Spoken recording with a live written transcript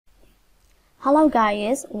Hello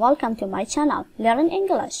guys, welcome to my channel, Learn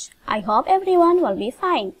English. I hope everyone will be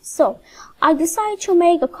fine. So, I decided to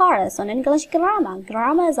make a course on English grammar.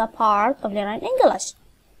 Grammar is a part of learning English.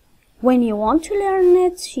 When you want to learn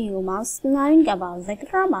it, you must know about the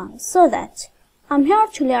grammar. So that I'm here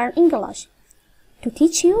to learn English, to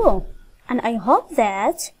teach you. And I hope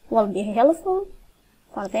that will be helpful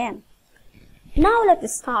for them. Now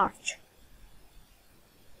let's start.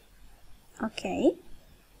 Okay.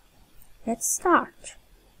 Let's start.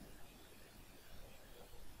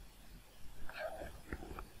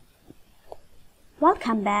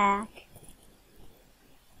 Welcome back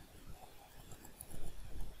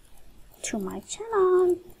to my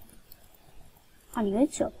channel on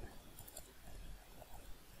YouTube.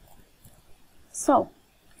 So,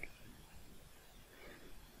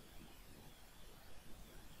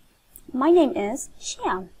 my name is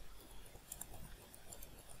Xiao.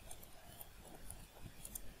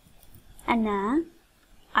 And now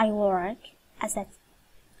I work as a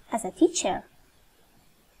teacher.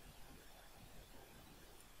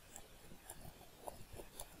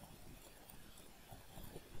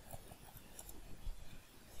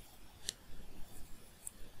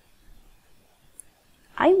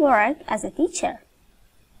 I work as a teacher.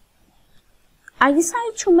 I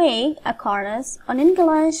decided to make a course on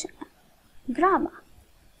English grammar.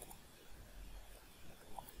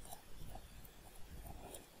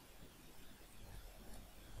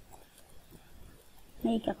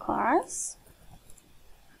 Make a course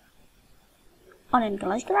on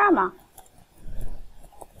English grammar.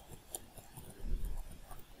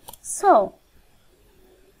 So,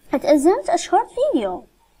 it isn't a short video.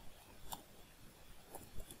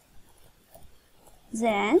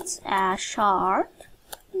 It's a short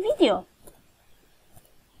video.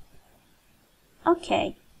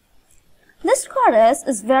 Okay. This course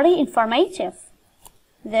is very informative.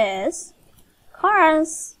 This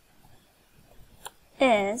course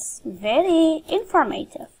is very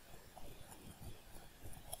informative.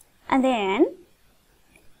 And then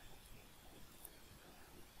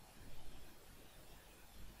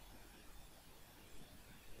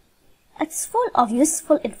it's full of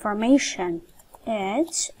useful information.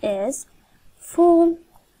 It is full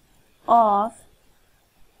of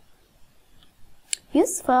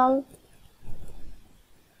useful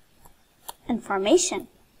information.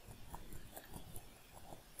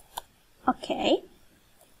 Okay.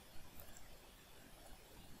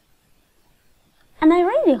 And I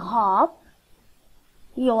really hope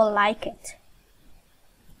you will like it.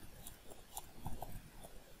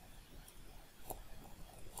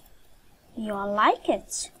 You will like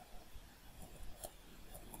it.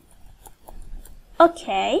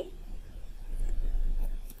 Okay.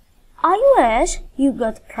 I wish you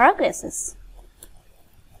got progresses.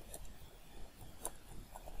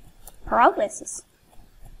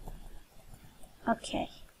 Okay.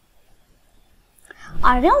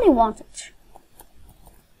 I really want it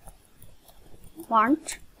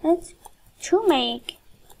to make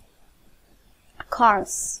a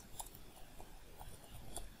course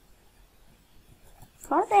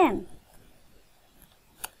for them.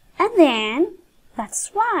 And then that's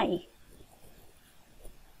why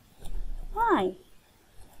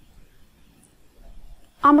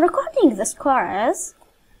I'm recording this course,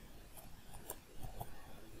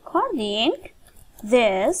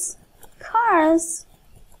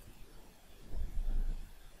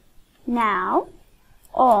 now,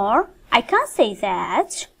 or I can say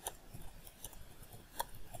that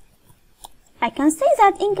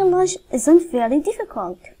English isn't very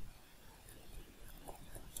difficult.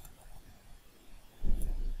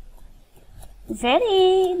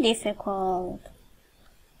 Very difficult.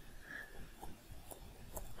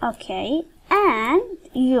 Okay, and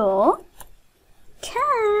you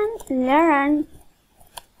can learn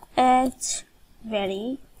it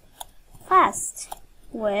very fast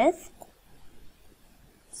with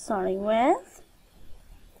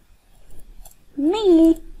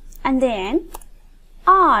me, and then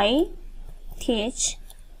I teach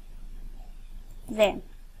them.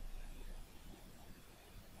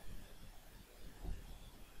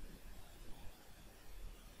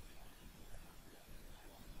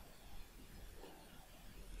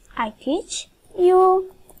 I teach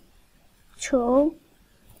you to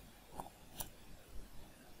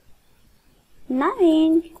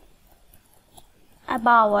knowing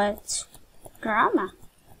about grammar,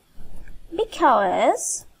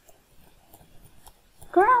 because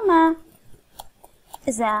grammar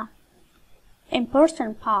is an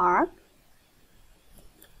important part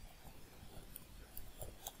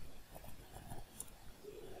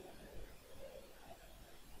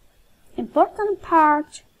important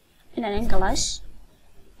part in an English,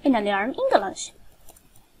 in a Learn English.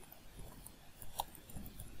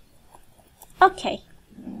 Okay,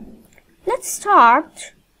 let's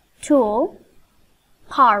start to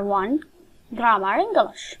Part 1 Grammar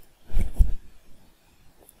English.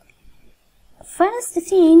 First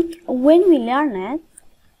thing, when we learn it,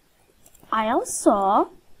 I also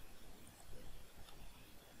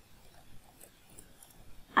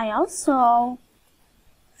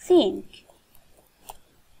think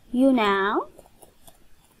you know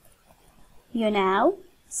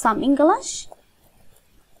some English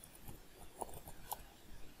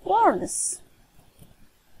words.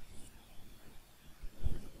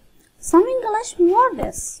 Some English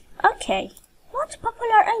words. Okay. What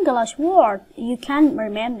popular English word you can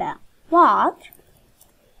remember? What?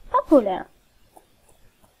 Popular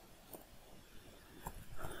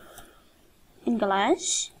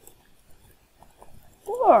English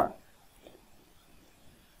word.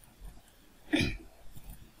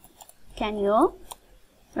 Can you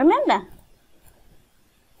remember?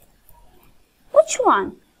 Which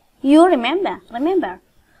one? You remember.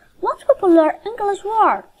 What popular English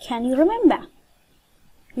word can you remember?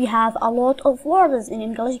 We have a lot of words in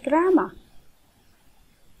English grammar.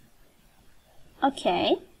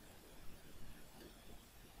 Okay.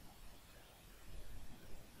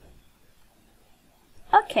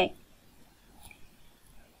 Okay.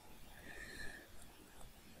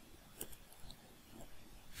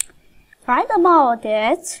 Write about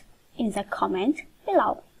it in the comment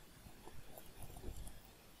below.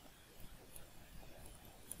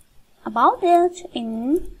 About it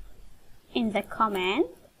in the comments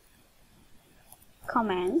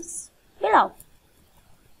below.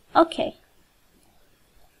 Okay.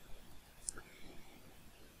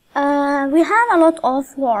 We have a lot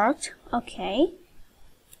of words. Okay.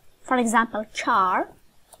 For example, char,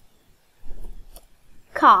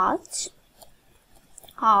 cat,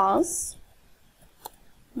 house,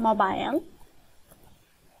 mobile.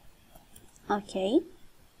 Okay.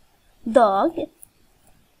 Dog,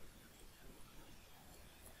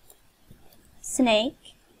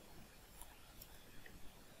 snake,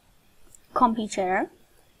 computer.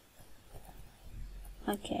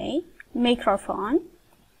 Okay. Microphone,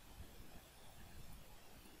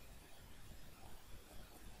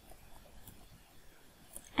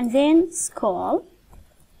 and then school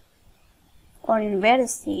or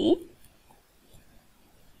university,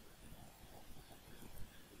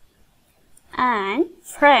 and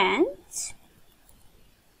friends,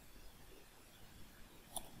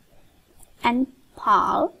 and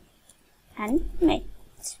pal, and mate.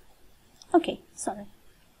 Okay, sorry.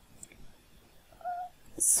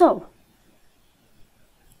 So,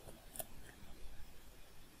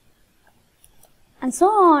 and so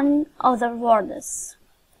on, other words.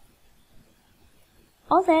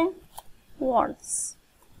 Okay,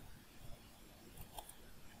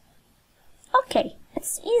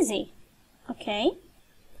 it's easy. Okay,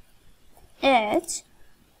 it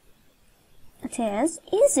is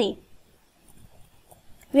easy.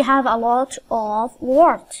 We have a lot of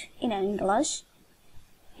words in English,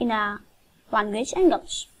 in a language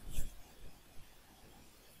English.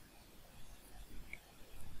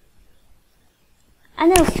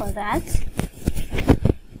 And also that,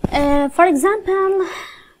 for example,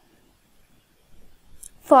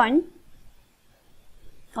 phone,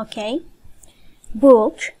 okay,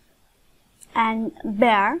 book, and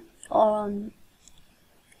bear, and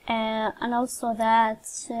also that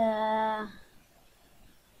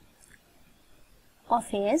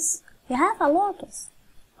office. We have a lot of,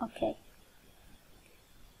 okay.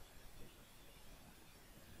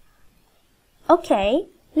 Okay,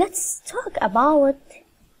 let's talk about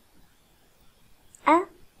a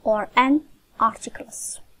or an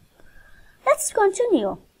articles. Let's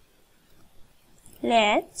continue.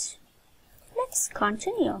 Let's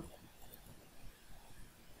continue.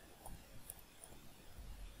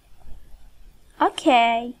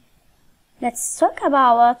 Okay, let's talk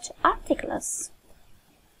about articles.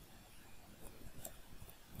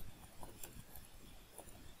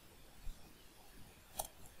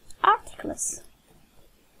 Articles.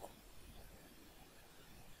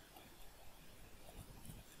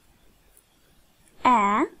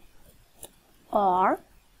 A or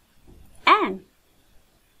an.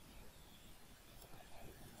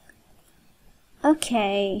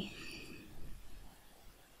 Okay.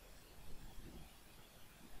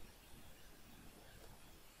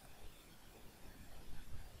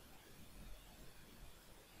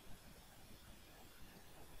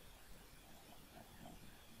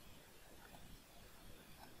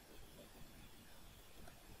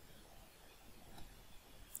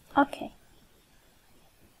 Okay.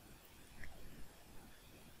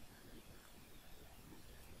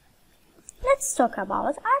 let's talk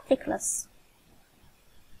about articles.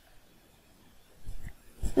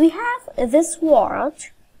 We have this word.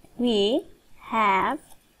 We have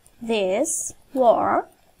this word.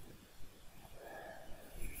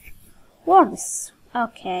 Words.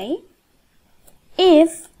 Okay.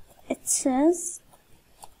 If it is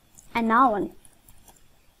a noun,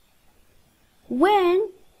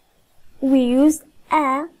 when we use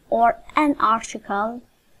a or an article,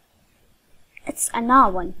 it's a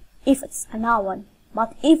noun. If it's a noun,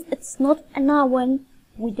 but if it's not a noun,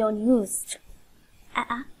 we don't use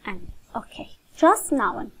an. Okay, just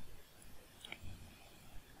noun.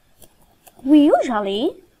 We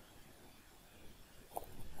usually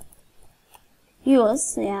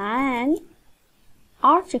use an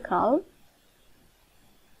article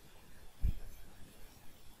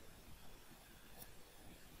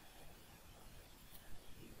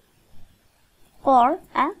or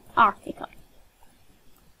an article.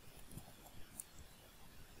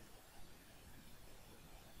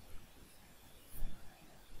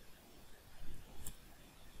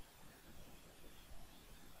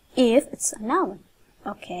 If it's a noun,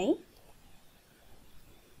 okay.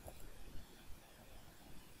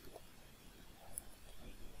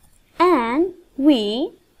 And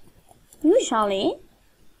we usually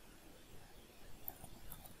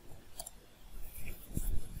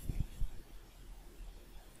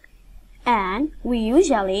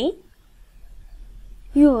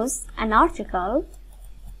use an article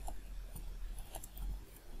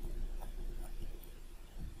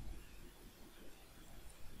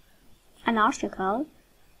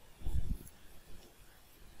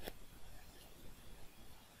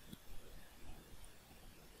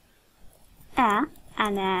a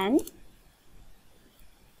and an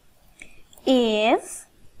if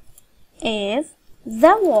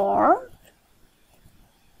the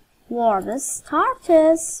word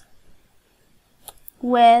starts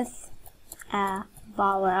with a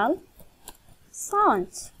vowel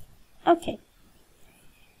sound. Okay.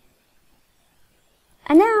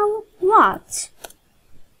 And now what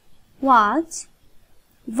vowels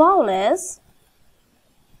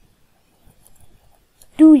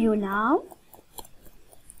do you know?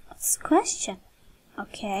 It's a question.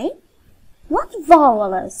 Okay. What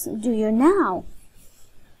vowels do you know?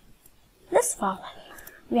 This vowel.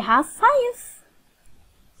 We have 5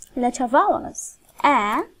 letter vowels.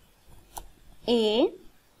 A, E,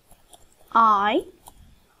 I,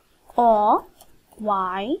 O,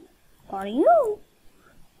 Y, or U.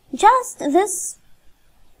 Just this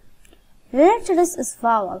letters is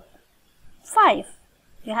vowel. 5.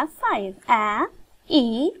 You have 5. A,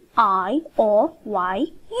 E, I, O,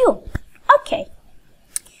 Y, U. Okay.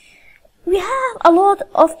 We have a lot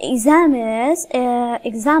of examples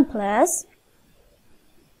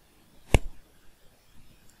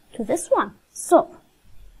to this one. So,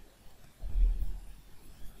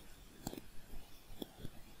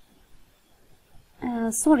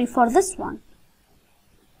 sorry for this one.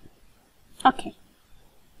 Okay.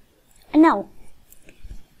 And now,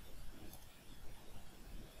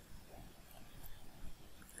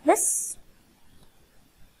 this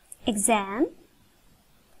exam.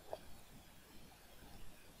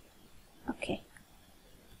 Okay.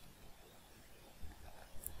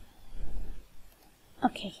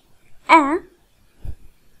 Okay.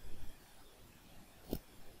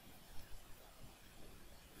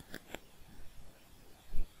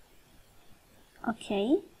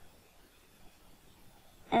 Okay.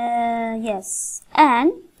 Yes.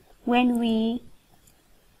 And when we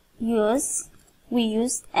use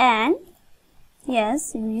an.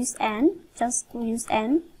 Yes, we use an. Just we use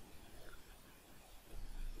an.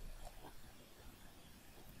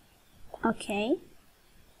 Okay.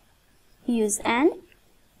 Use an.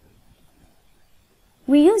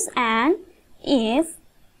 We use an if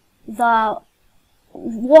the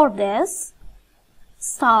words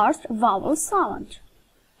start vowel sound.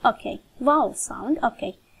 Okay, vowel sound.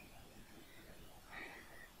 Okay.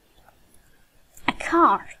 A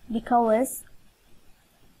car, because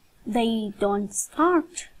they don't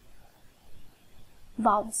start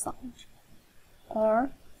vowel sound.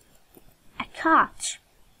 Or a cat.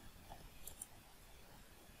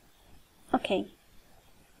 Okay.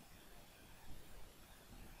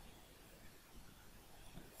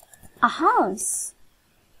 A house.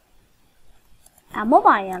 A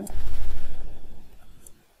mobile.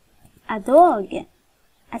 A dog.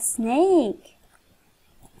 A snake.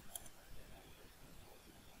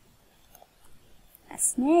 A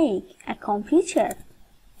snake. A computer.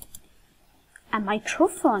 A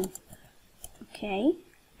microphone. Okay.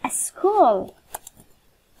 A school.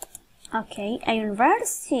 Okay. A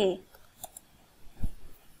university.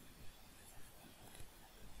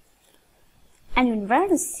 An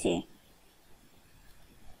university.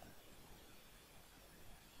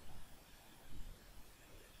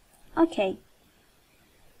 Okay.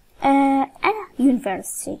 A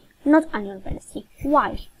university, not an university.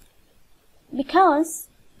 Why? Because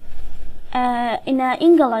in an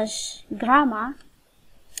English grammar,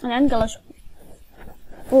 an English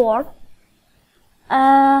word,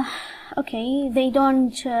 okay, they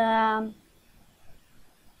don't.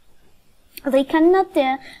 They cannot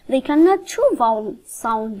two vowel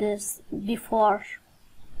sounds before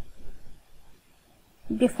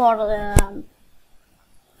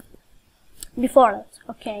it.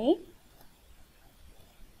 Okay.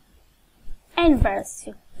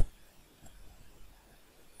 University.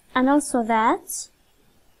 And also that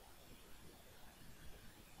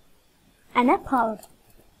an apple,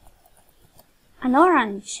 an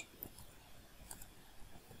orange,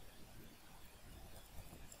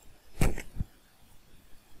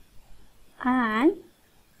 and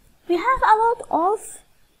we have a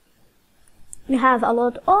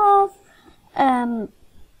lot of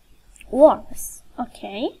words.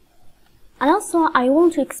 Okay. And also I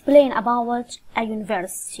want to explain about a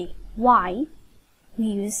university. Why we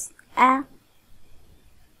use a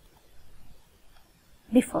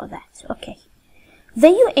before that. Okay. The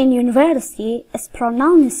U in university is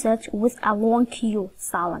pronounced with a long U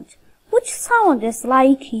sound, which sound is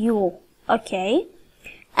like U. Okay.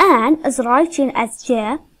 And is written as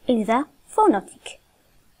J in the phonetic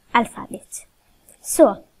alphabet.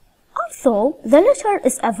 So, although the letter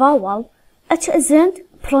is a vowel, it isn't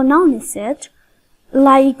pronounced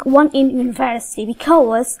like one in university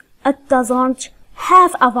because it doesn't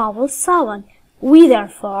have a vowel sound. We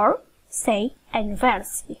therefore say a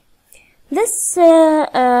university. This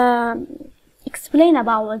explain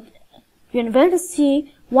about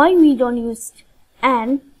university, why we don't use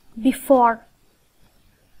an before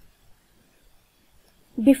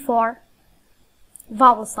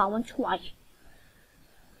vowel sound. Why?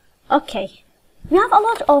 Okay. We have a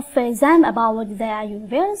lot of exam about the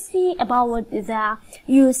university, about the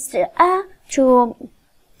use a to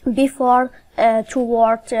before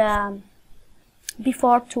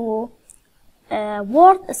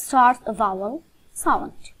word start vowel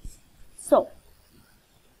sound. So,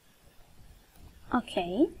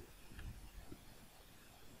 okay.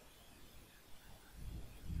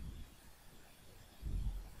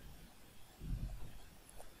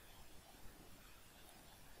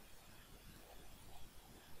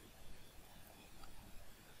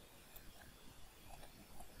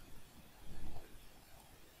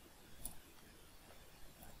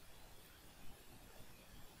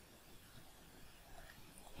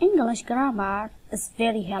 English grammar is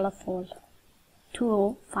very helpful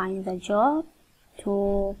to find the job,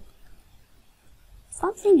 to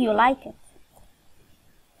something you like it.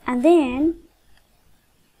 And then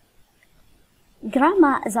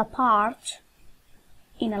grammar is a part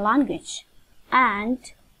in a language, and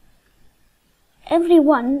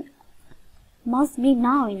everyone must be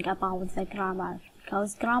knowing about the grammar,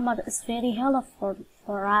 because grammar is very helpful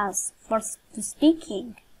for us to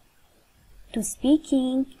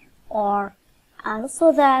speaking or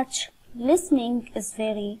also that listening is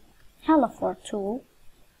very helpful to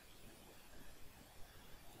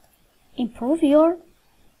improve your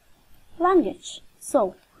language.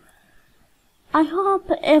 So I hope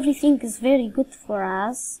everything is very good for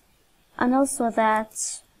us and also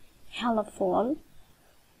that's helpful.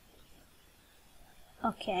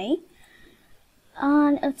 Okay,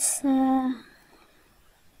 and it's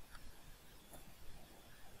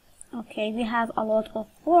okay, we have a lot of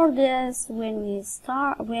words when we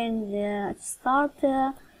start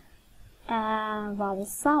vowel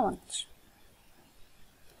sound.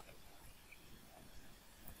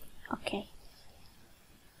 Okay,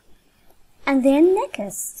 and then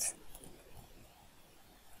next,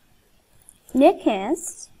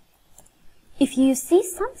 if you see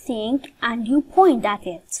something and you point at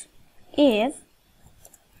it, if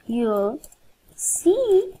you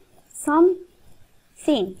see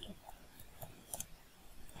something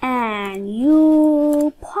and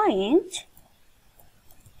you point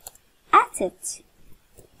at it.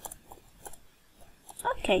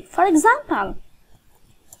 Okay, for example,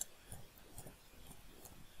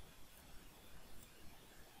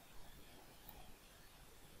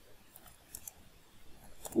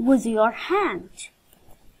 with your hands.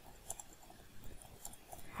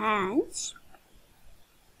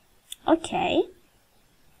 Okay,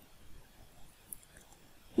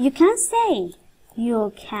 you can say.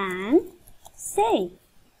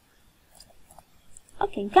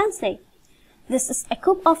 Okay, you can say, this is a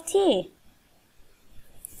cup of tea.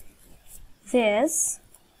 This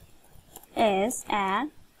is a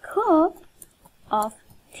cup of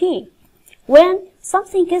tea. When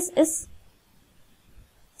something is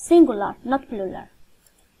singular, not plural.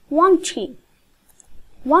 One tea.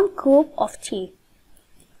 One cup of tea.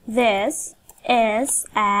 This is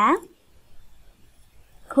a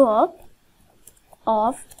cup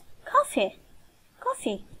of coffee.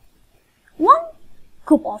 Coffee. One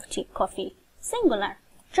cup of tea. Coffee. Singular.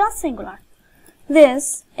 Just singular.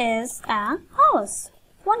 This is a house.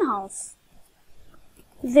 One house.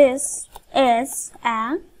 This is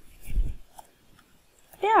a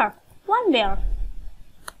bear. One bear.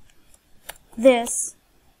 This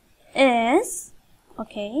is,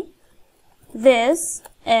 okay, this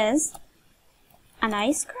is an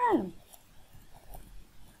ice cream.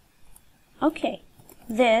 Okay,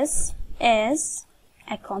 this is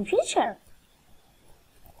a computer.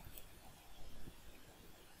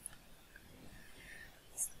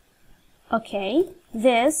 Okay,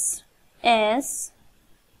 this is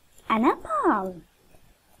an apple.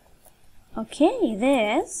 Okay,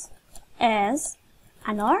 this is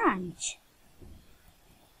an orange.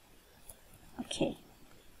 Okay,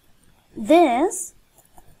 this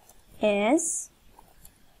is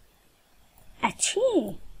a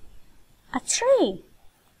tree. A tree.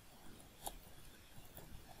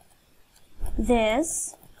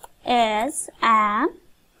 This is a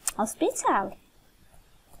hospital.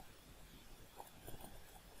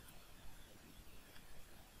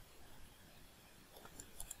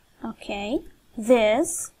 Okay,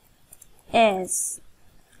 this is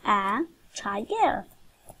a tiger.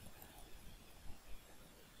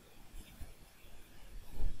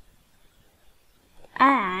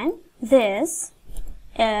 And this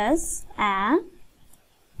is a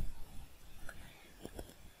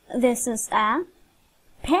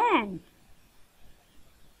pen.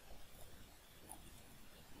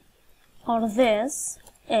 Or this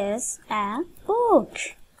is a book.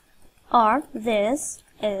 Or this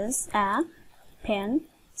is a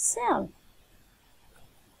pencil.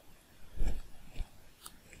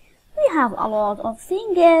 We have a lot of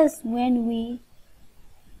things when we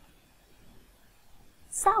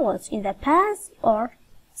saw it in the past or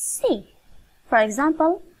see. For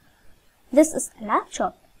example, this is a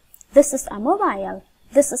laptop. This is a mobile.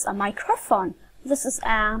 This is a microphone. This is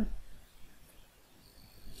a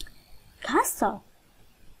castle.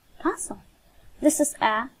 This is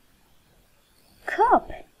a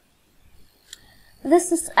cup.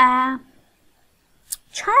 This is a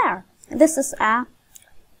chair. This is a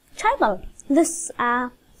table. This is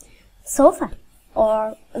a sofa.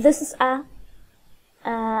 Or this is a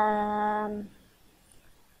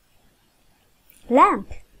lamp.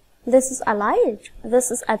 This is a light.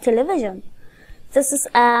 This is a television. This is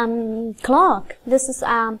a clock. This is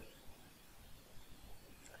a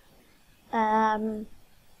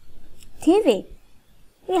TV.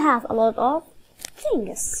 We have a lot of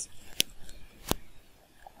things.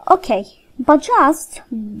 Okay, but just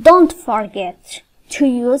don't forget to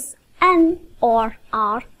use an or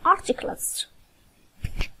are articles.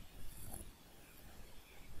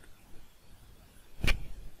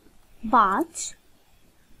 But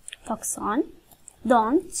focus on,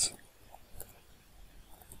 don't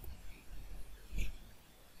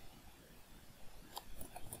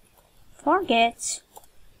forget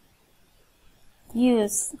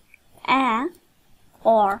use a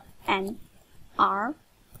or an articles.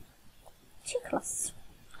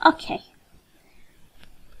 Okay.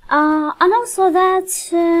 And also that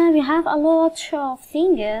we have a lot of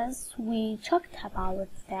things we talked about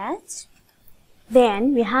that.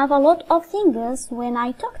 Then we have a lot of things when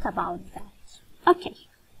I talked about that. Okay.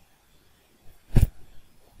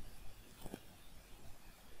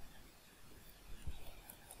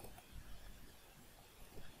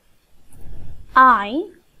 I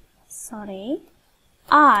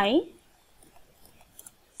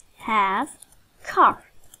have car.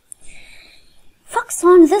 Focus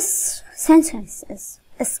on this sentence.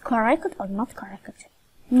 Is correct or not correct?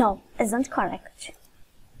 No, isn't correct.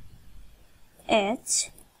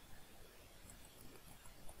 It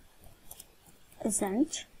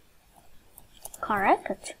isn't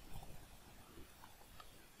correct.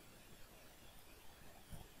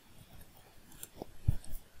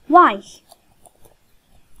 Why?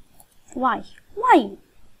 Why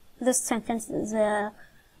this sentence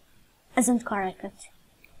isn't correct?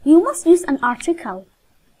 You must use an article.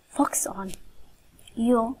 Focus on.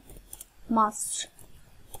 You must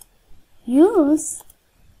use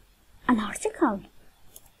an article.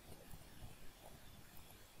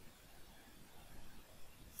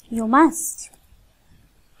 You must.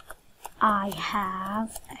 I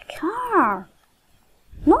have a car.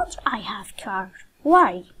 Not I have car.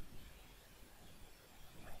 Why?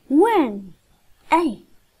 When A.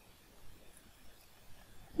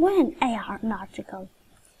 When A are an article.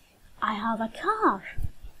 I have a car.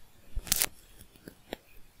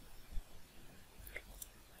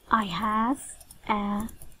 I have a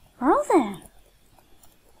brother.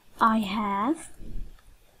 I have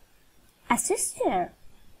a sister.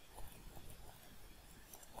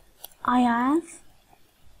 I have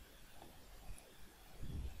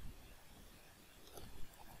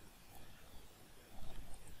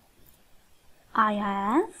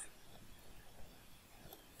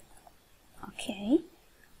okay,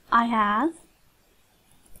 I have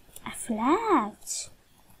a flat.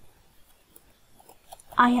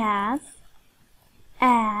 I have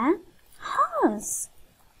a house.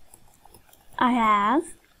 I have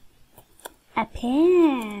a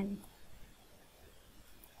pen.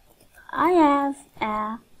 I have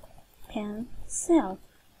a pencil.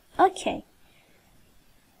 Okay.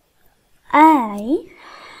 I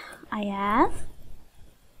have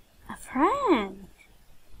a friend.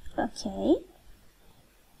 Okay.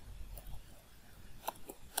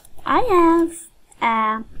 I have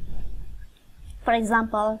a, for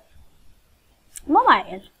example,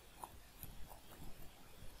 mobile.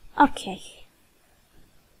 Okay.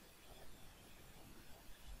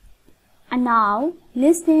 And now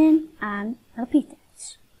listen and repeat it.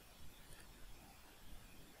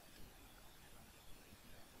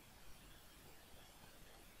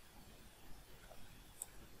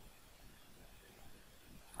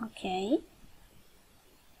 Okay.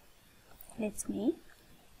 Let me.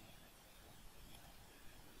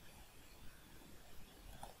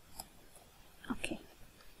 Okay.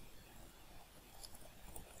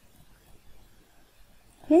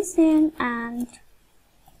 Listen and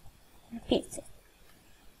repeat it.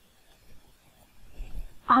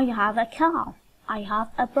 I have a car. I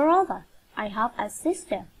have a brother. I have a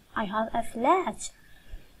sister. I have a flat.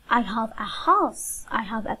 I have a house. I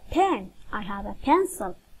have a pen. I have a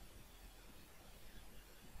pencil.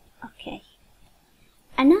 Okay.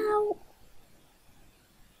 And now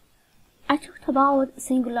I talked about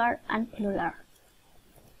singular and plural.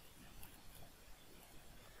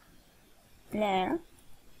 Plural.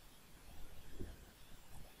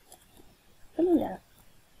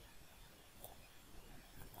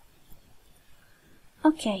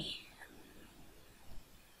 Okay.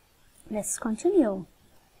 Let's continue.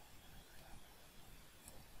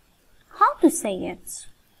 How to say it?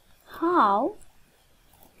 How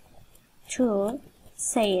to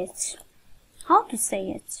say it? How to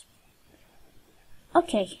say it?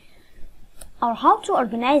 Okay. Or how to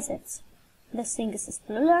organize it? This thing is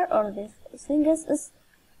plural or this thing is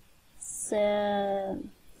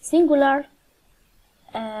singular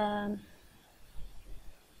to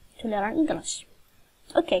learn English.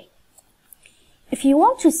 Okay. If you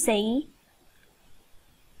want to say,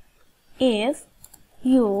 if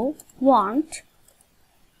you want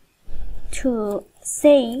to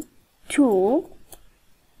say 2,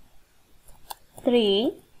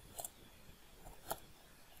 3,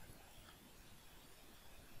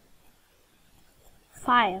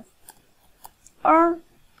 5 or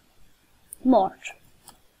more.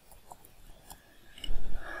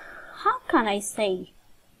 How can I say?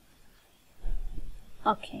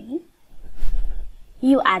 Okay.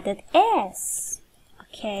 You added S.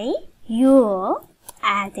 Okay. You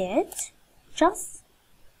added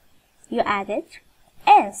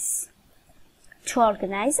S to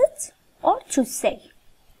organize it or to say.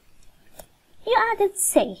 You added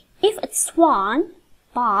say if it's one,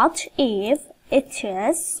 but if it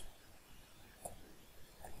is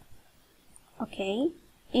okay,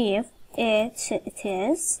 if it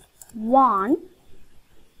is one,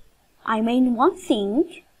 I mean one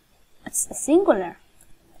thing, it's a singular.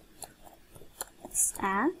 It's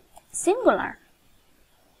a singular.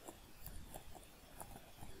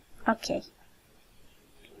 Okay.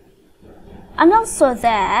 And also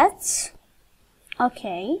that,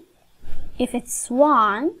 okay, if it's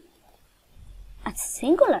one, it's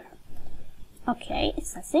singular. Okay,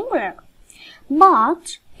 it's a singular.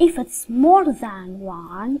 But if it's more than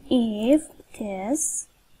one, if it is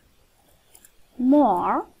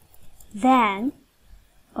more than,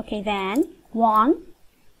 okay, then one,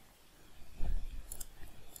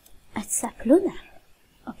 it's a plural.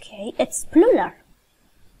 Okay, it's plural.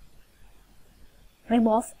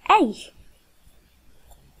 Remove A.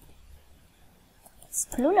 It's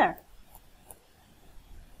plural,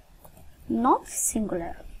 not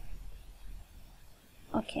singular.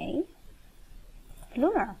 Okay,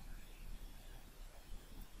 plural.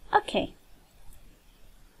 Okay.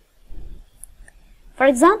 For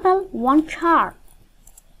example, one car,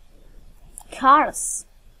 cars,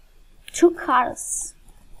 two cars,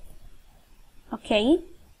 Okay.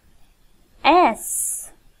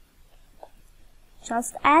 S.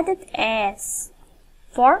 Just added S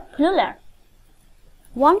for plural.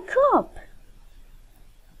 1 cup.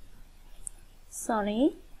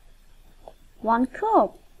 Sorry. 1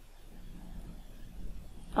 cup.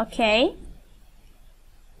 Okay.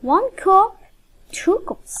 1 cup, 2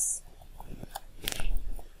 cups.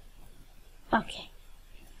 Okay.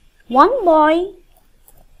 1 boy,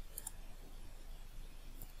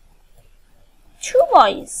 2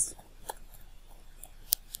 boys.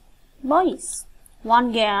 Boys.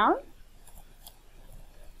 1 girl,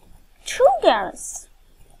 2 girls.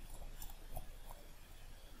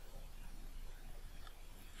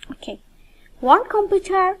 Okay. 1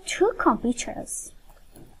 computer, 2 computers.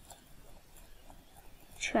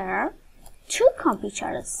 Chair, 2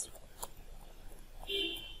 computers.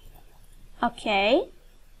 Okay.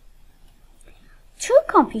 2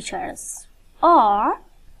 computers. Or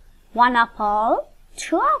 1 apple,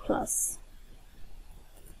 2 apples.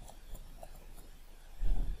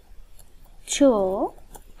 2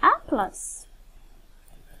 apples.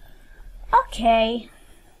 Okay.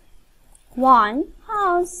 1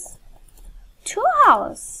 house, 2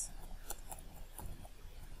 houses.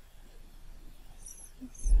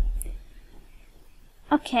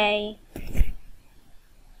 Okay.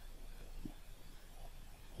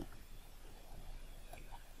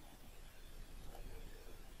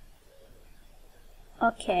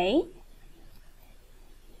 Okay.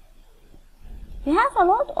 We have a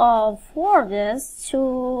lot of words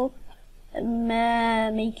to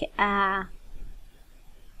make a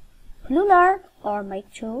plural or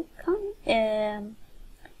make to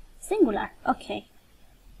singular. Okay.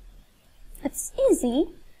 It's easy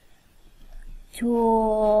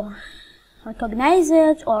to recognize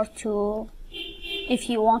it or to if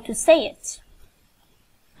you want to say it.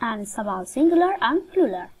 And it's about singular and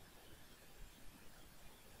plural.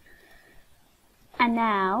 And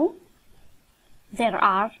now there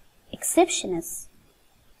are exceptions.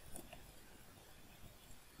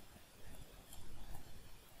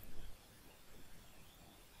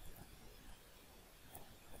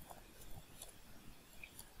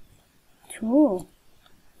 Two.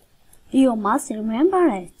 You must remember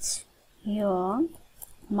it. You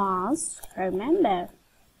must remember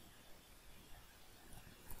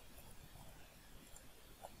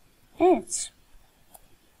it.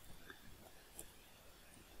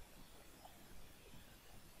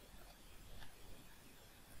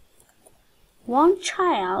 One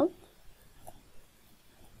child,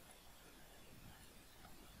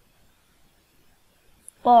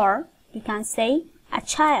 or you can say a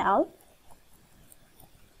child,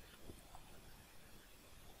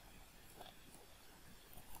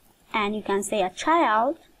 and you can say a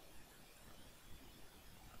child,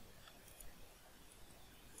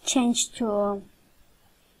 change to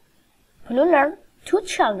plural, 2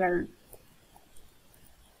 children.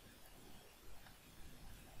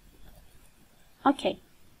 Okay,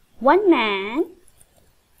 1 man,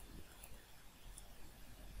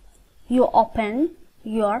 you open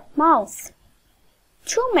your mouth.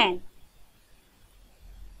 2 men.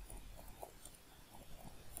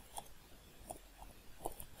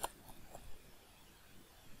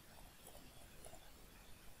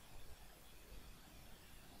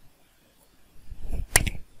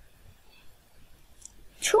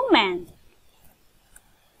 Two men.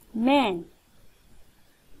 Men.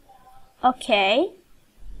 Okay.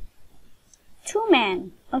 2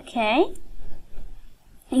 men. Okay.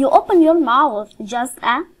 You open your mouth, just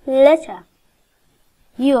a letter.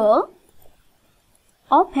 You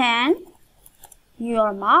open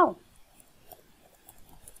your mouth.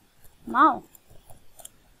 Mouth.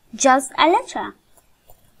 Just a letter.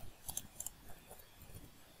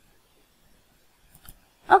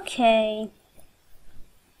 Okay.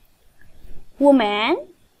 Woman.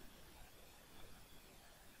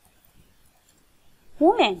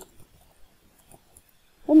 Woman.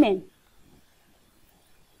 Woman.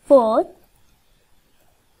 Foot.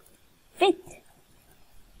 Feet.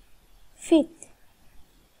 Feet.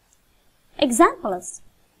 Examples.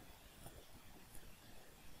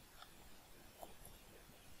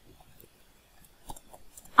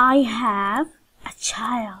 I have a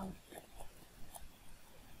child.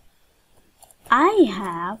 I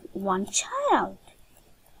have 1 child.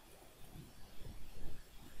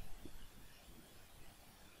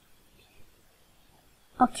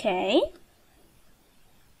 Okay.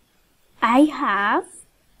 I have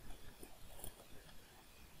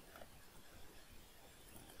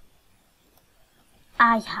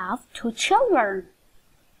I have 2 children.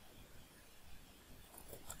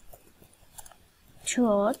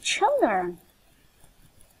 2 children.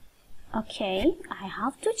 Okay, I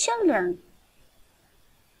have 2 children.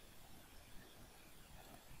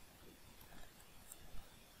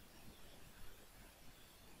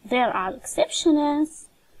 There are exceptions.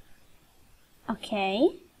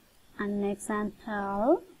 Okay, an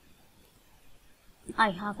example. I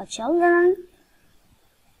have a children.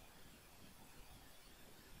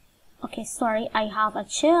 Okay, sorry, I have a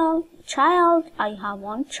child. I have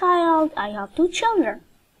 1 child. I have 2 children.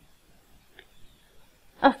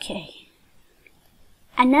 Okay.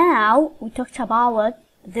 And now we talked about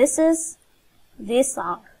this is, these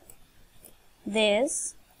are.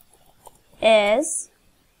 This is,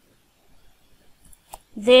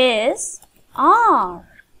 these are.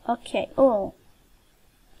 Okay, oh,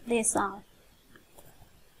 these are.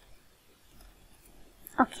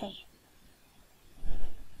 Okay.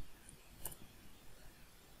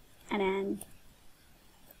 And then,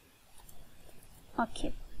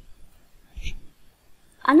 okay.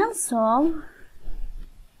 And also,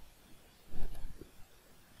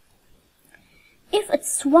 if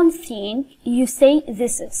it's one thing, you say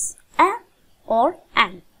this is a or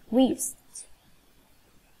an. We use it.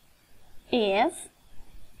 If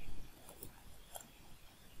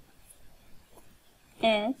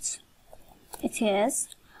it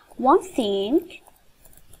is one thing,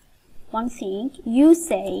 you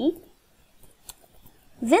say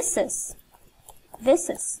this is.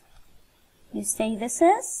 You say this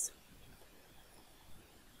is.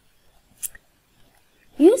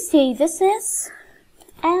 You say this is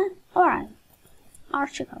an or an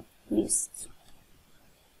article used.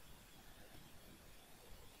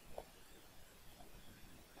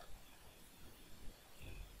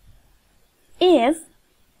 If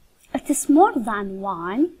it is more than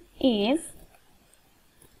one, if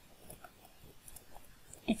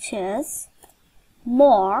it is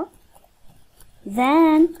more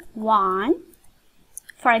than one,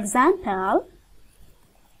 for example,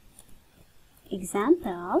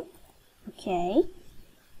 okay,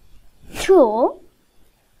 two,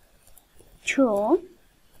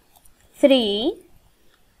 3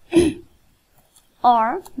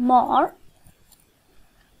 or more,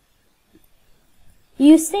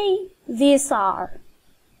 you say these are.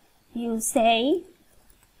 You say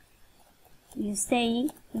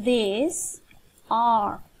these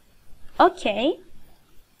are. Okay.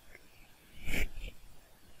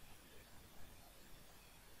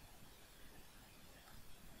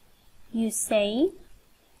 You say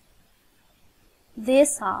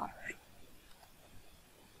these are.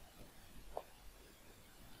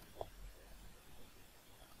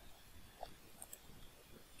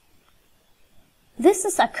 This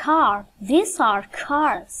is a car. These are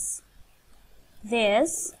cars.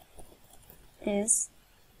 This is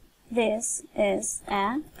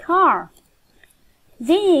a car.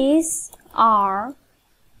 These are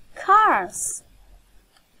cars.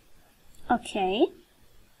 Okay.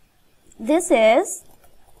 This is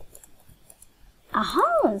a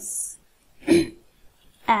house.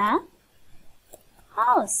 A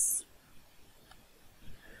house.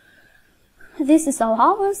 This is a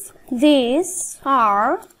house. These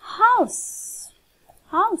are houses.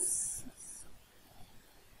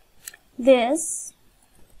 This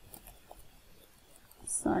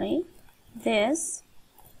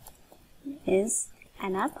is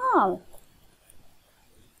an apple.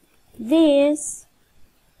 These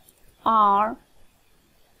are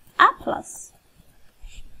apples.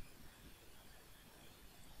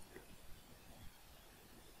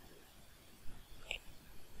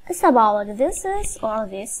 It's about this is or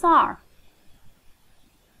these are.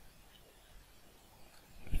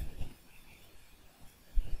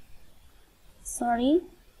 Sorry,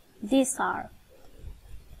 these are.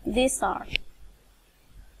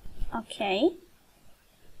 Okay,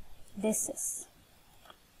 this is.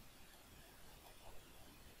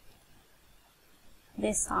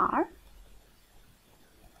 These are.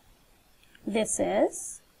 This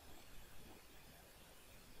is.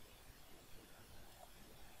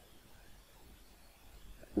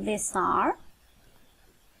 These are.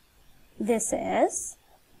 This is.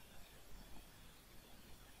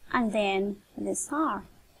 And then these are.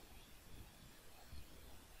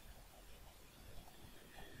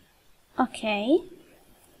 Okay.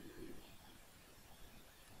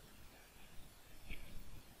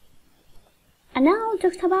 And now we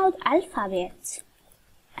talked about alphabet.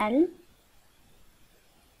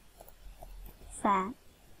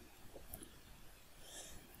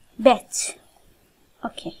 Bet.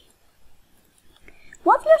 Okay.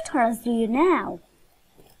 What letters do you know?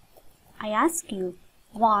 I ask you,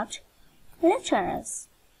 what letters?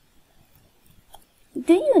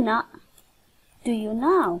 Do you know?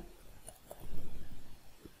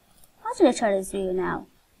 What letters do you know?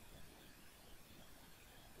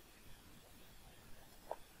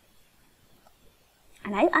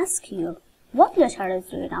 And I ask you, what letters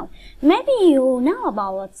do you know? Maybe you know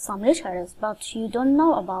about some letters, but you don't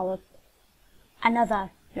know about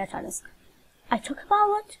another letters. I talk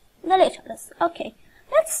about the letters. Okay,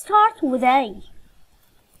 let's start with A.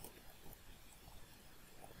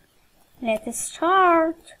 Let's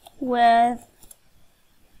start with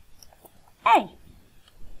A.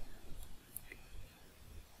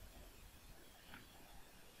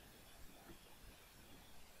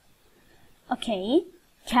 Okay,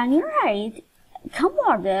 can you write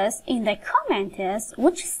words in the comments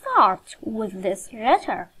which start with this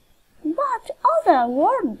letter? What other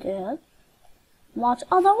words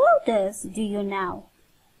do you know?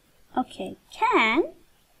 Okay, can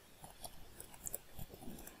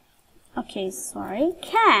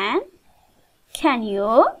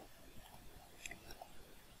you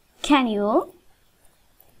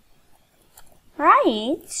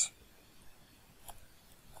write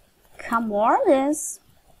words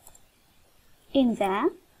in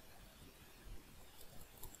the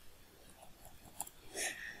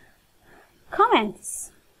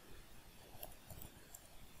comments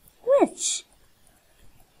which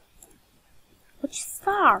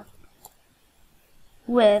start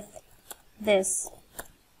with these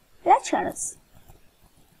letters?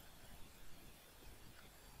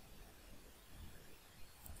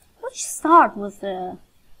 Which start with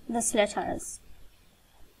these letters?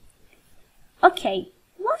 Okay,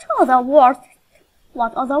 what other words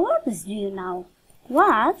do you know?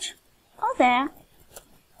 What other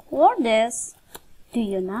words do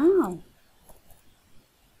you know?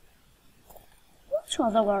 Which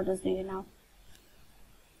other words do you know?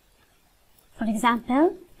 For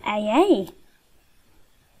example, AA,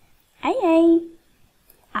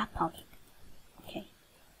 apple. Okay.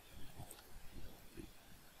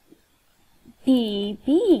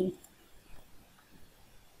 BB,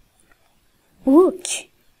 book.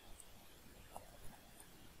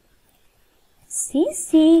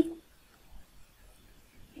 CC,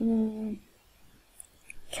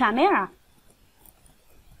 camera.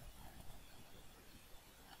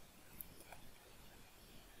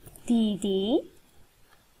 DD,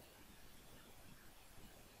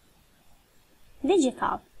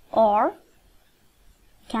 digital, or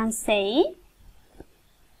can say,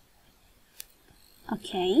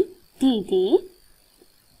 okay, DD,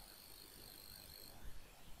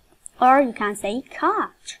 or you can say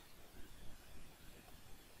cat.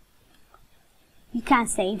 You can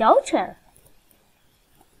say daughter.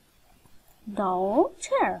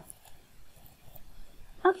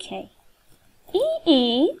 Okay.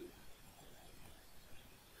 EE,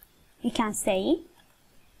 you can say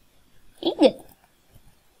egg.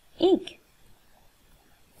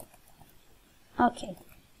 Okay.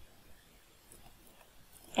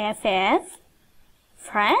 FF,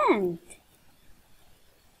 friend.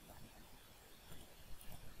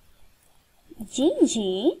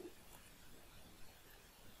 GG,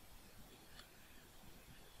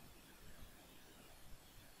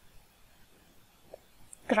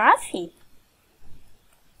 graphy.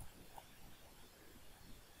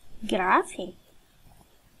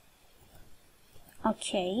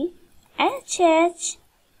 Okay. HH,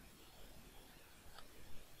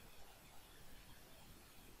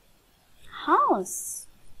 house.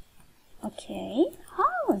 Okay,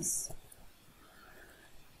 house.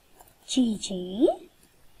 GG,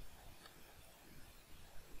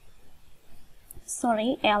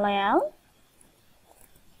 sorry, LL.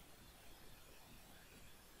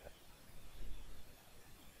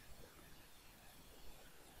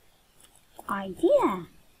 Idea,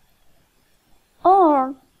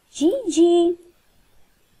 or GG,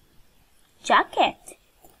 jacket.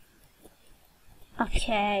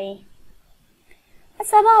 Okay, it's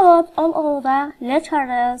about all the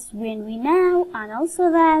letters when we know, and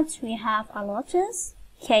also that we have a lotus,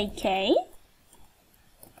 KK,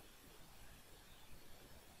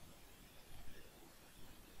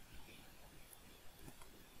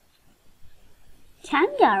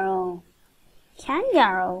 kangaroo,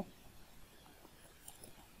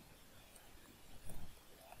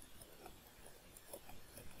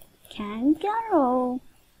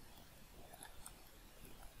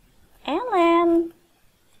 LL,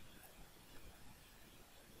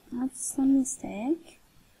 that's a mistake,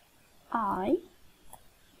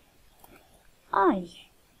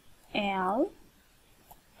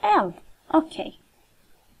 L, okay.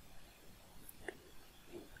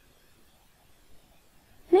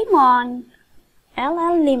 Lemon,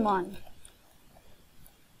 LL, lemon.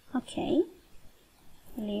 Okay,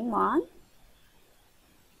 lemon.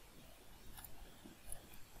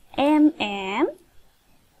 MM.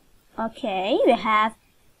 Okay, we have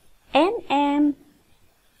NM.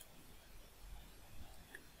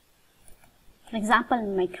 For example,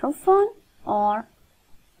 microphone or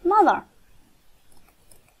mother.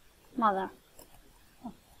 Mother.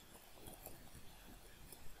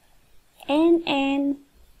 NN.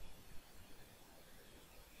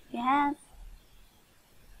 We have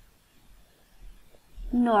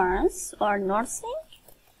nurse or nursing,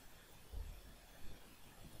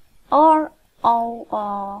 or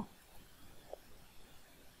the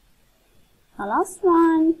last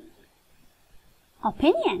one,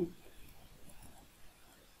 opinion.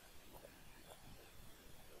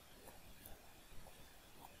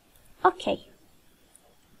 Okay,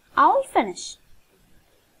 I'll finish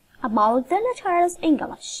about the letters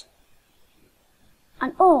English.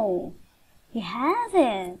 And oh, you have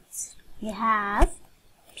it. You have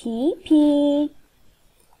PP,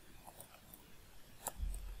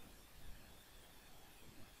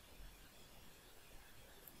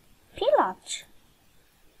 pilot,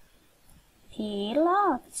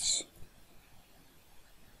 pilot,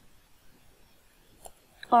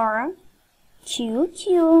 or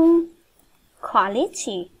QQ,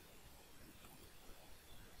 quality,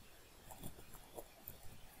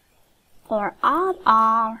 or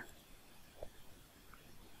RR,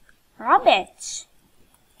 rabbit.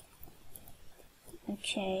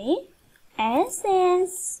 Okay,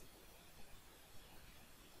 SS,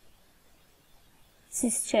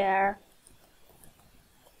 sister.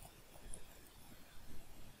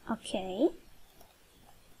 Okay,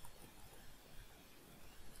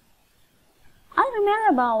 I remember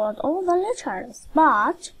about all the letters,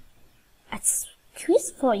 but it's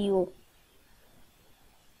quiz for you.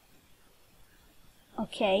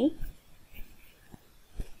 Okay,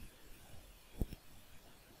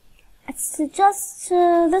 it's just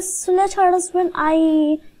this letters when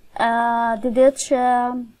I did it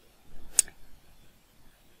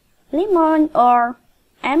lemon or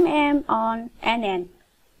MM on NN.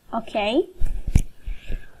 Okay,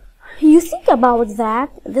 you think about that.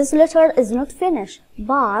 This letter is not finished,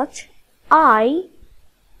 but I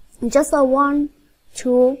just want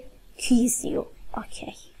to kiss you.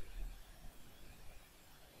 Okay,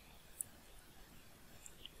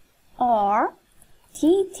 or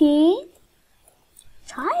TT,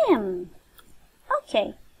 time.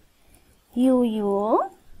 Okay, UU,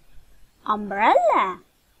 umbrella.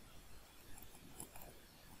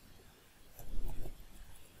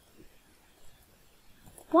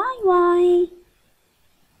 YY,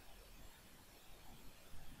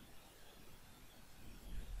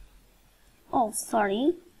 oh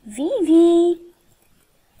sorry, VV,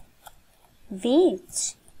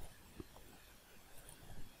 witch.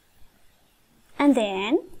 And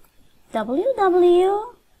then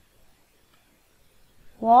WW,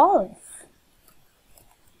 wolf.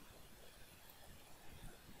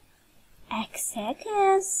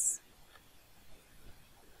 XX,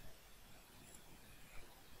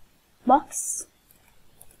 box.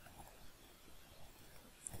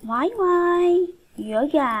 YY,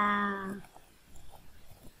 yoga.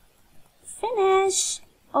 Finish,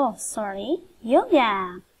 oh sorry,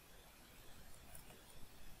 yoga.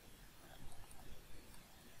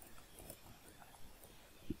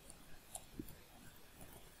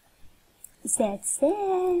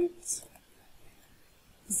 ZZ,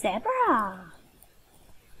 zebra.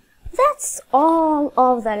 That's all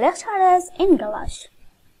of the letters English,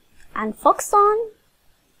 and focus on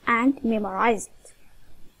and memorize it.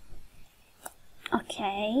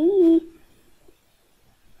 Okay,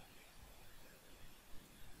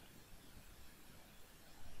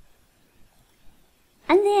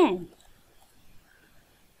 and then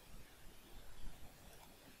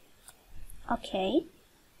okay,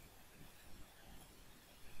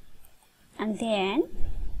 and then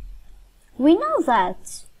we know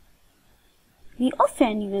that we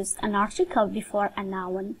often use an article before a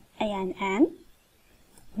noun, ANN.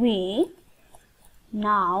 We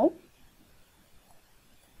know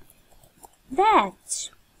that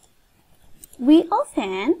we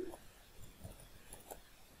often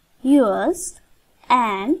use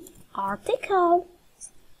an article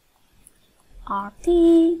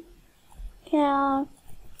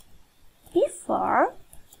before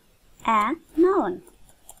a noun.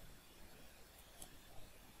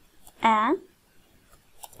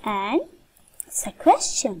 And it's a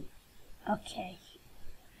question. Okay.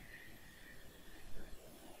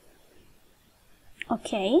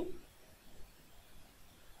 Okay.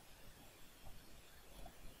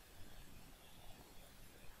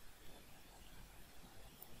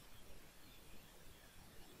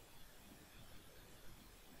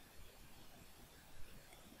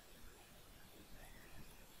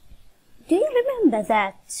 Remember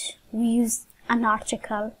that we use an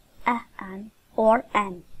article an or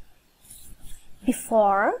an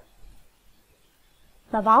before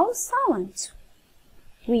the vowel sound.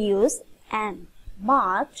 We use an,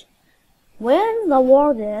 but when the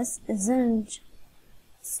word isn't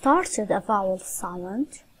started a vowel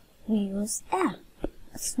sound, we use a.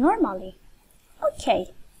 It's normally.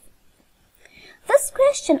 Okay. This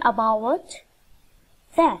question about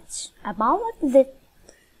that, about the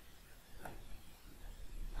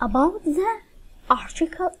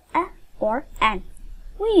article a or an,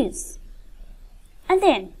 we use. And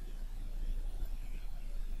then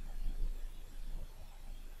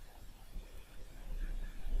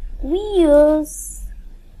we use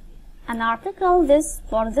an article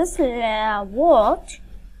for this word,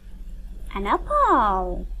 an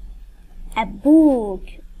apple, a book,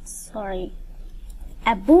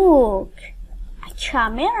 a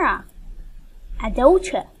camera, a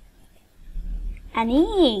daughter, an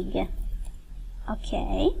egg.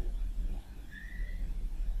 Okay.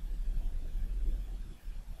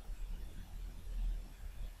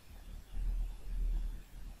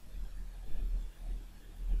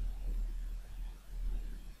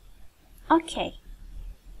 Okay.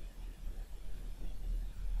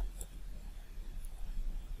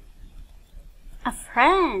 A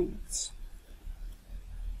friend,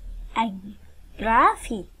 a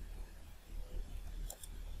graphic,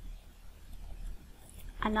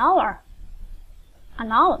 an hour,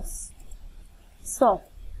 an ounce. So,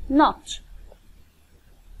 not.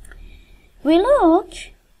 We look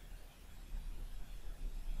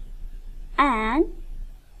and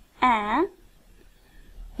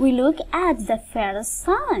we look at the first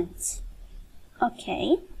sound.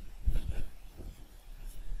 Okay.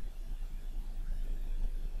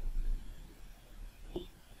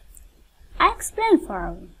 I explain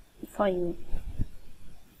for you.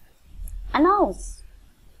 An ounce,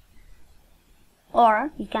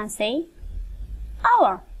 or you can say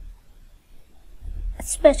hour.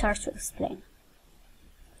 It's better to explain.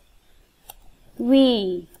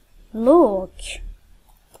 We look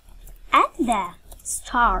at the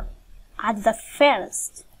star at the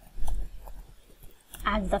first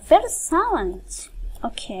sound.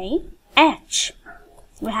 Okay. H.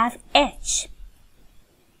 We have H.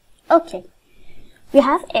 Okay. We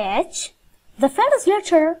have H, the first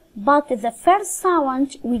letter, but the first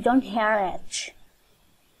sound we don't hear H.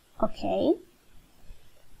 Okay.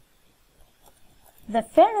 The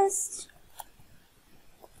first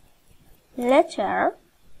letter,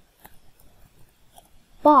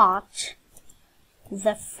 but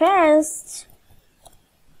the first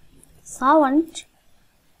sound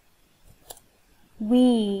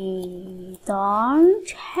we don't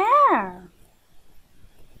hear.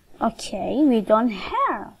 Okay, we don't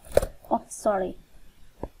hear. Oh, sorry.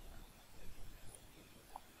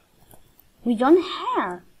 We don't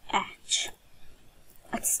hear H.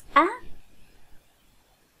 It's a.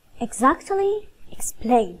 Exactly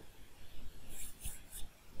explain.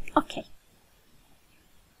 Okay.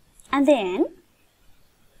 And then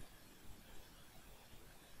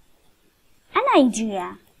an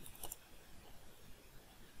idea.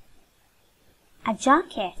 A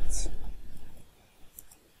jacket.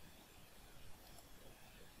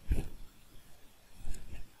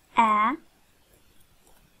 A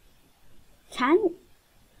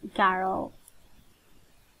kangaroo,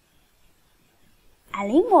 a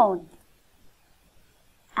lemon,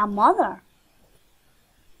 a mother,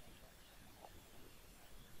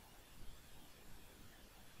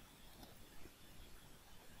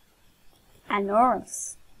 a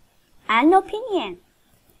nurse, an opinion.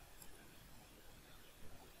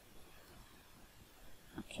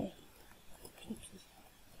 Okay.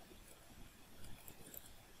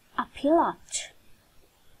 A pilot,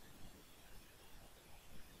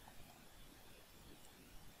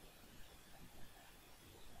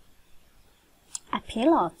 a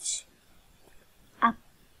pilot,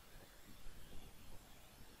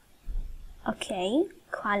 okay,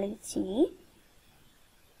 quality,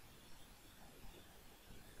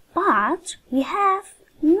 but we have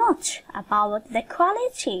not about the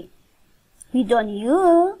quality. We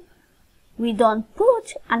don't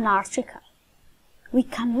put an article. We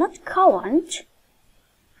cannot count.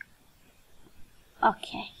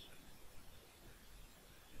 Okay.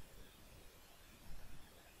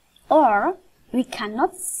 Or we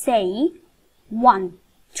cannot say 1,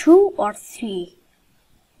 2, or 3.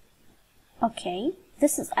 Okay,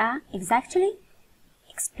 this is exactly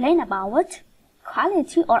explain about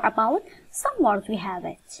quality or about some words we have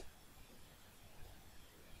it.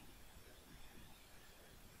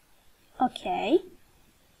 Okay.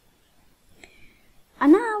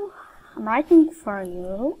 And now I'm writing for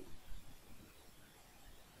you.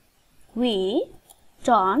 We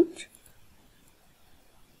don't.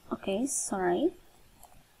 Okay, sorry.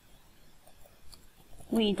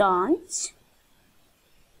 We don't.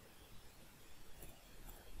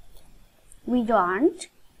 We don't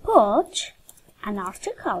put an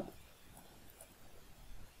article.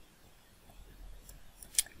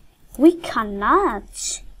 We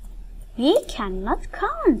cannot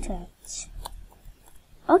count it.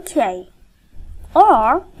 Okay.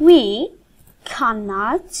 Or we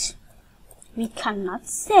cannot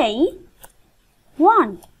say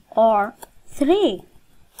 1 or 3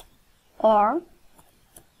 or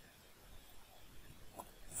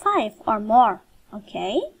 5 or more.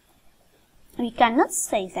 Okay? We cannot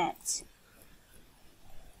say that.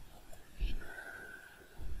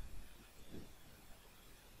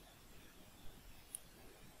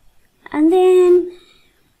 And then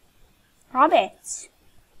rabbit.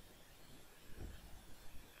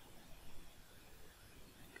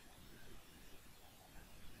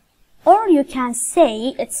 Or you can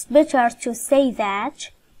say, it's better to say that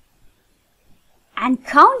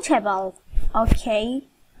uncountable. Okay,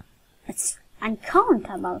 it's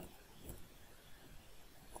uncountable.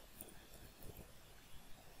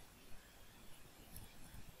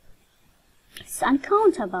 It's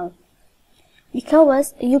uncountable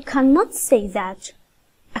because you cannot say that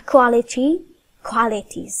a quality,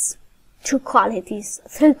 qualities, 2 qualities,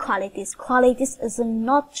 3 qualities. Qualities is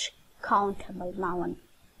not countable noun.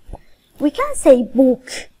 We can say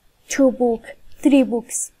book, 2 book, 3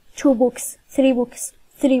 books, 2 books, 3 books,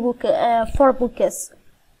 3 book, 4 books.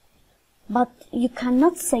 But you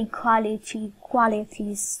cannot say quality,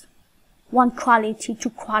 qualities, 1 quality, 2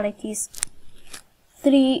 qualities,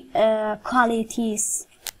 3 qualities.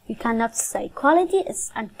 You cannot say. Quality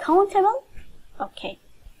is uncountable. Okay.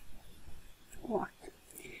 What?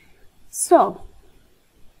 So,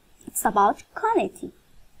 it's about quality.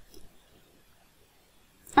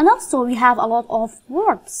 And also we have a lot of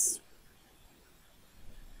words.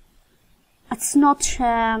 It's not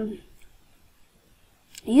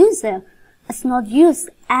use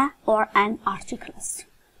a or an articles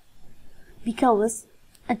because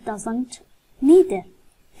it doesn't need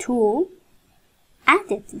to add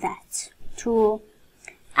that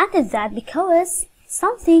because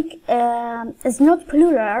something is not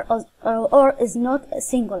plural or is not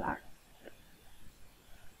singular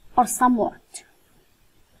or some word.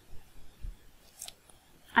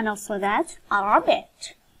 And also that a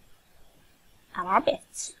rabbit.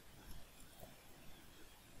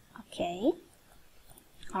 Okay,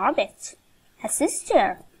 a rabbit, a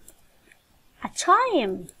sister, a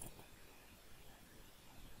time,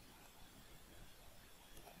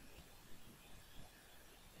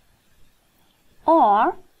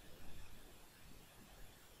 or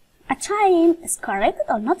a time is correct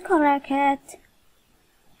or not correct.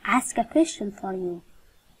 Ask a question for you.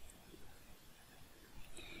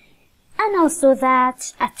 And also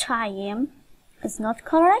that a time is not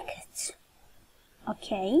correct.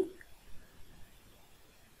 Okay,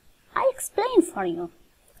 I explain for you.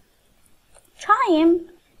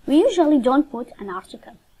 Time, we usually don't put an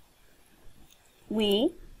article.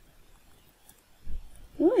 We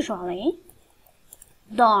usually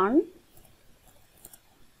don't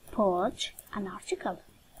put an article.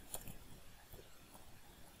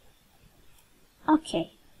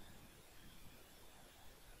 Okay.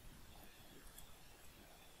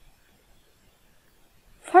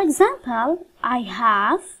 For example, I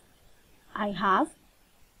have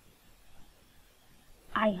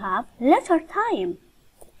letter time.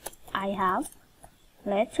 I have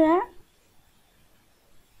letter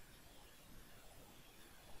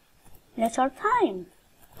time.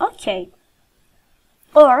 Okay.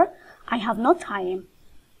 Or I have no time.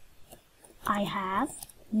 I have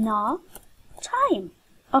no time.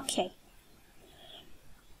 Okay.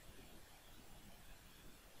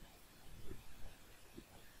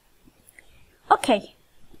 Okay.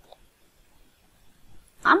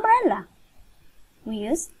 Umbrella. We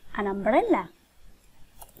use an umbrella.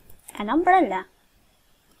 An umbrella.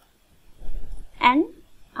 An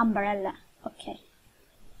umbrella. Okay.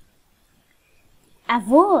 A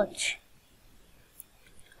watch.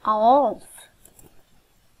 A wolf.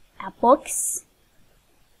 A box.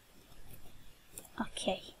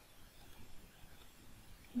 Okay.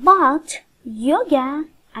 But yoga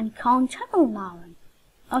uncountable noun.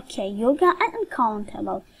 Okay, yoga and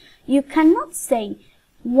uncountable. You cannot say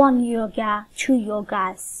 1 yoga, 2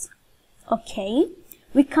 yogas. Okay,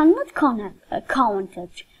 we cannot count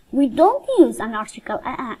it. We don't use an article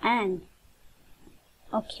an.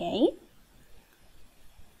 Okay.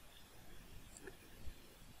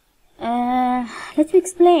 Let me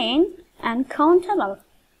explain. Uncountable.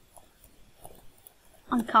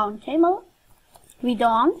 Uncountable. We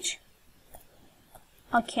don't.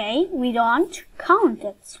 Okay, we don't count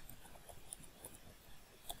it.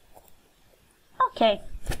 Okay.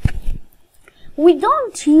 We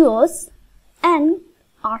don't use an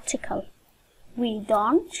article. We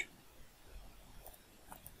don't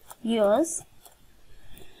use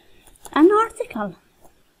an article.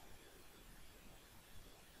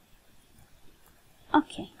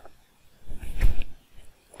 Okay.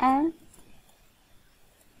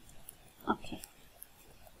 Okay.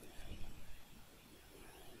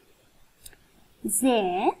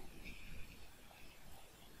 Zebra.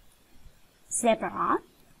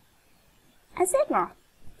 A zebra.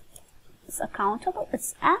 It's a countable.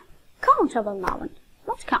 It's a countable noun,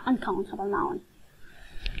 not uncountable noun.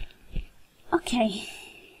 Okay.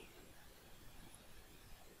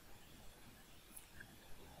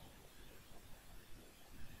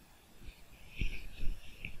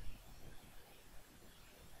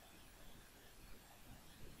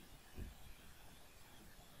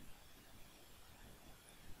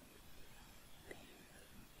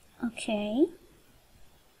 Okay.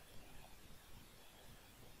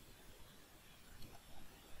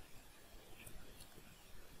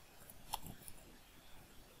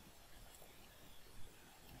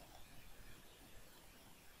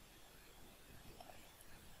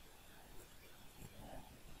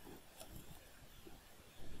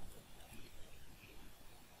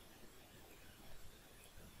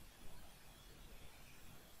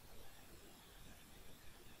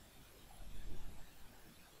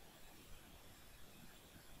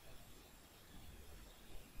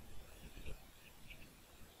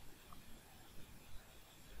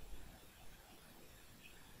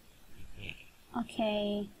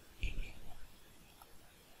 Okay.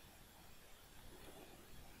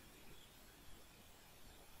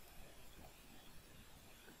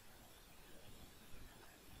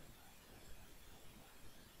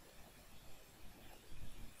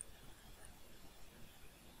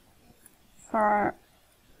 For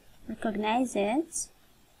recognize it,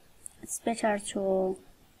 it's better to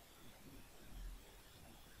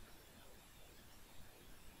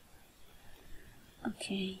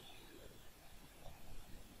okay.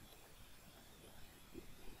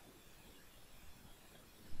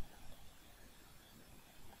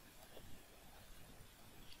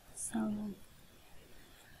 So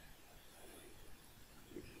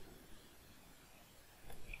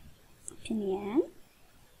opinion.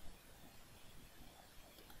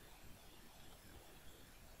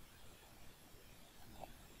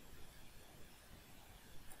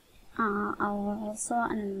 Also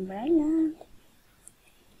an umbrella.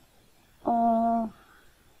 Oh,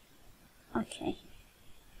 okay.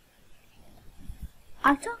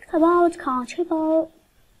 I talked about countable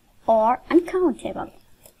or uncountable.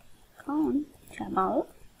 Countable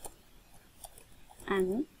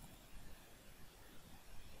and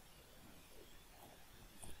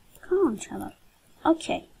countable.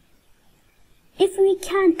 Okay. If we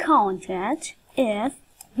can count it,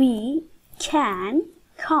 we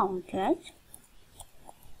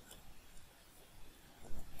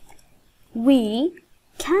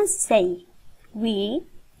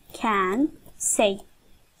can say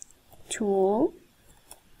 2,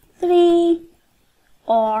 3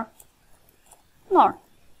 or more.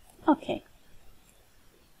 Okay.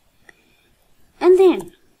 And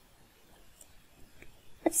then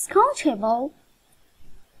it's countable.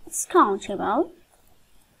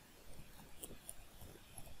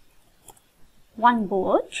 One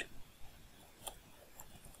book,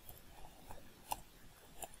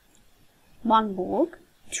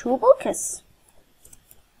 two books.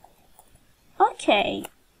 Okay,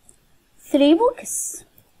 3 books.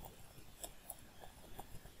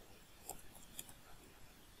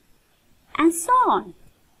 And so on.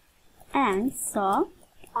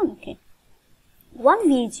 Okay. One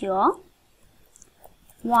video.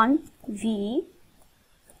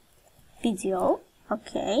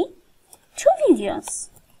 Okay. 2 videos.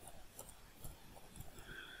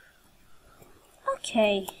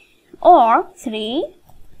 Okay. Or 3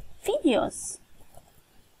 videos.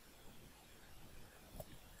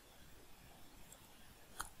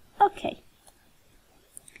 Okay.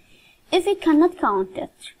 If we cannot count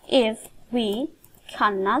it,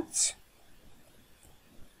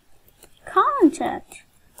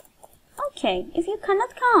 okay, if you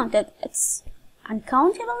cannot count it, it's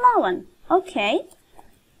uncountable noun. Okay,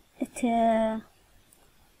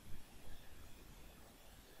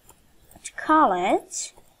 call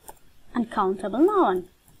it uncountable noun.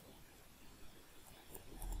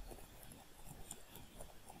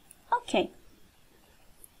 Okay.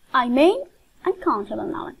 I mean uncountable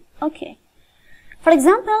noun. Okay. For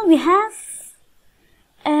example, we have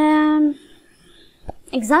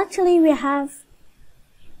exactly we have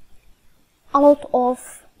a lot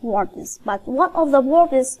of words, but one of the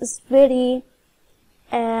words is very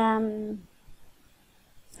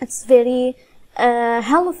it's very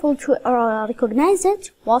helpful to recognize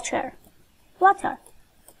it. Water. Water.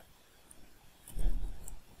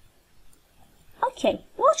 Okay,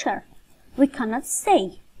 water. We cannot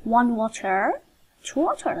say one water, two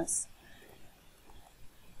waters.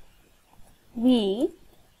 We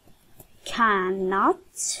cannot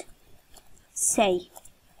say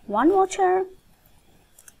one water,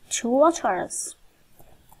 two waters.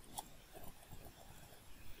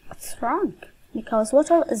 It's wrong, because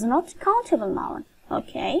water is not countable noun.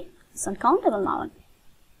 Okay, it's uncountable noun.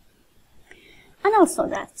 And also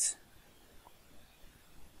that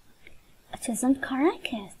it isn't correct.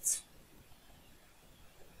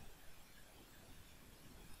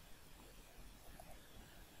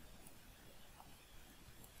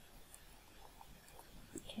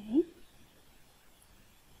 Okay.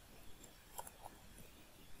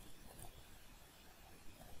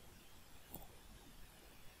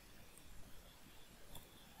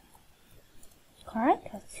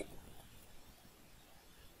 Correct.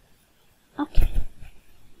 Okay.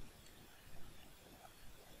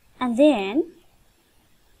 And then,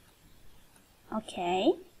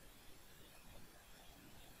 okay.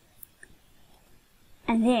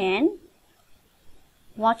 And then,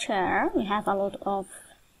 water, we have a lot of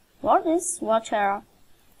words. Water,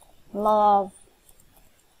 love,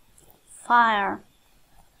 fire,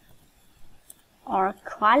 or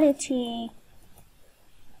quality.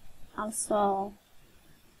 Also,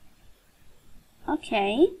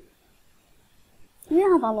 okay, we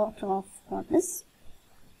have a lot of words,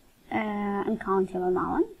 uncountable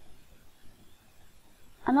noun,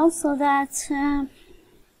 and also that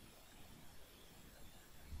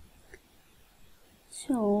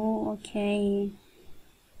so okay,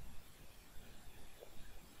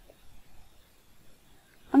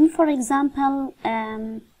 and for example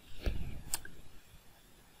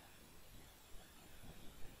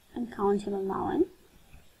uncountable noun.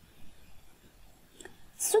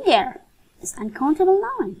 Sugar is uncountable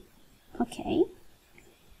noun. Okay.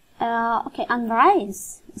 Okay, and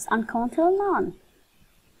rice is uncountable noun.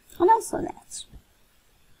 And also that.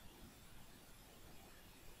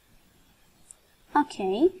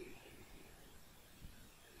 Okay.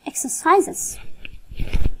 Exercises.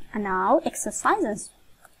 And now exercises.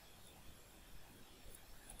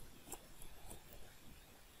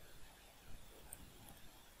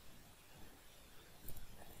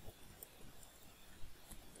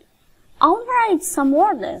 I'll write some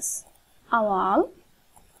words. I will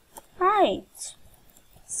write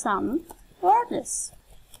some words.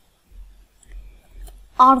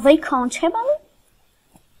 Are they countable?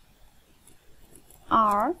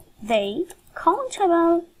 Are they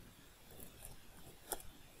countable?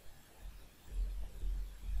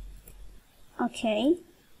 Okay.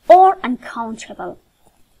 Or uncountable?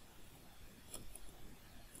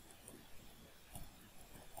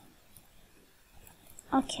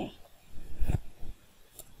 Okay.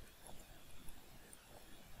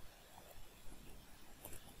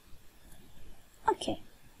 Okay.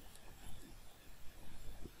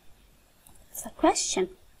 It's a question.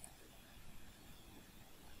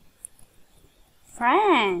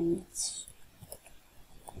 Friend.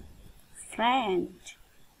 Friend.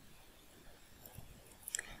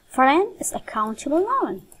 Friend is a countable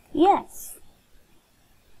noun. Yes.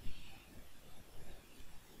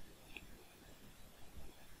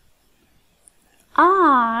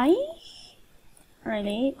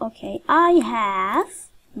 Okay. I have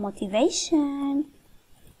motivation.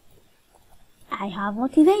 I have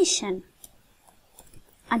motivation.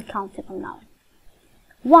 Uncountable noun.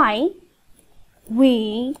 Why?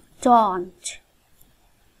 We don't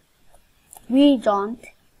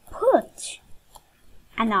put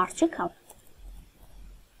an article.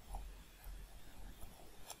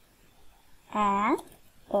 A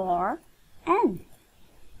or an.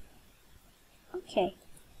 Okay.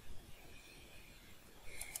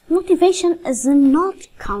 Motivation is not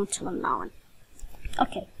countable noun.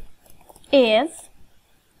 Okay. If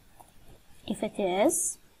it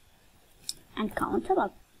is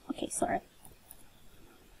uncountable. Okay, sorry.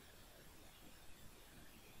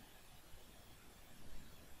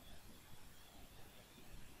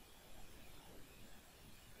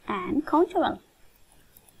 Uncountable.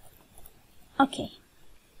 Okay.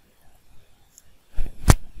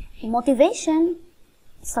 Motivation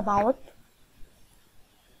is about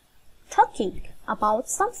talking about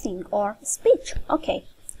something or speech. Okay.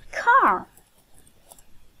 Car.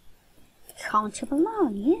 Countable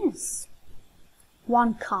noun, yes.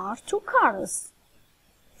 1 car, 2 cars,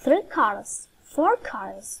 3 cars, 4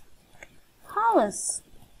 cars. House,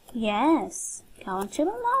 yes,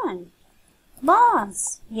 countable noun.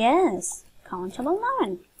 Bus, yes, countable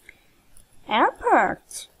noun.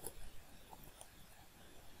 Airport,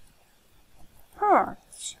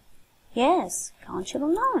 port, yes, countable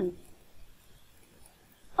noun.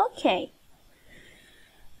 Okay.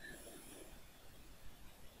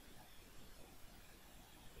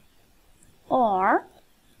 Or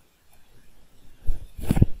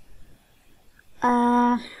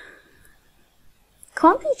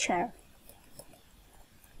computer.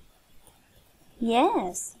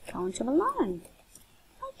 Yes, countable noun.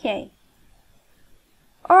 Okay.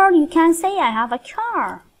 Or you can say I have a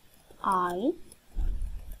car. I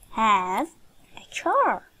have a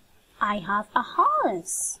car. I have a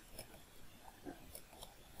house.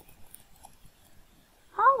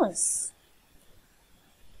 House.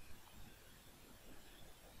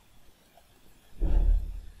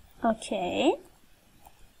 Okay.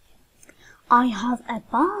 I have a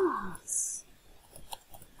bus.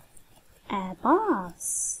 A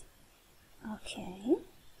bus. Okay.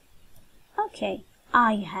 Okay.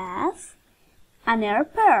 I have an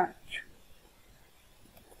airport.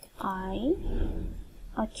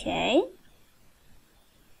 Okay.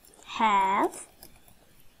 Have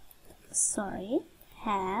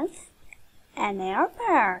an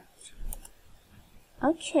airport.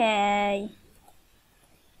 Okay.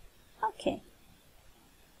 Okay.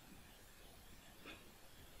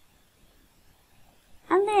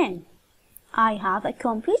 And then I have a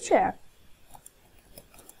computer.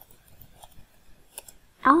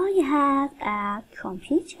 I have a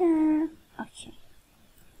computer. Okay.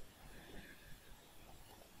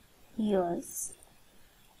 Use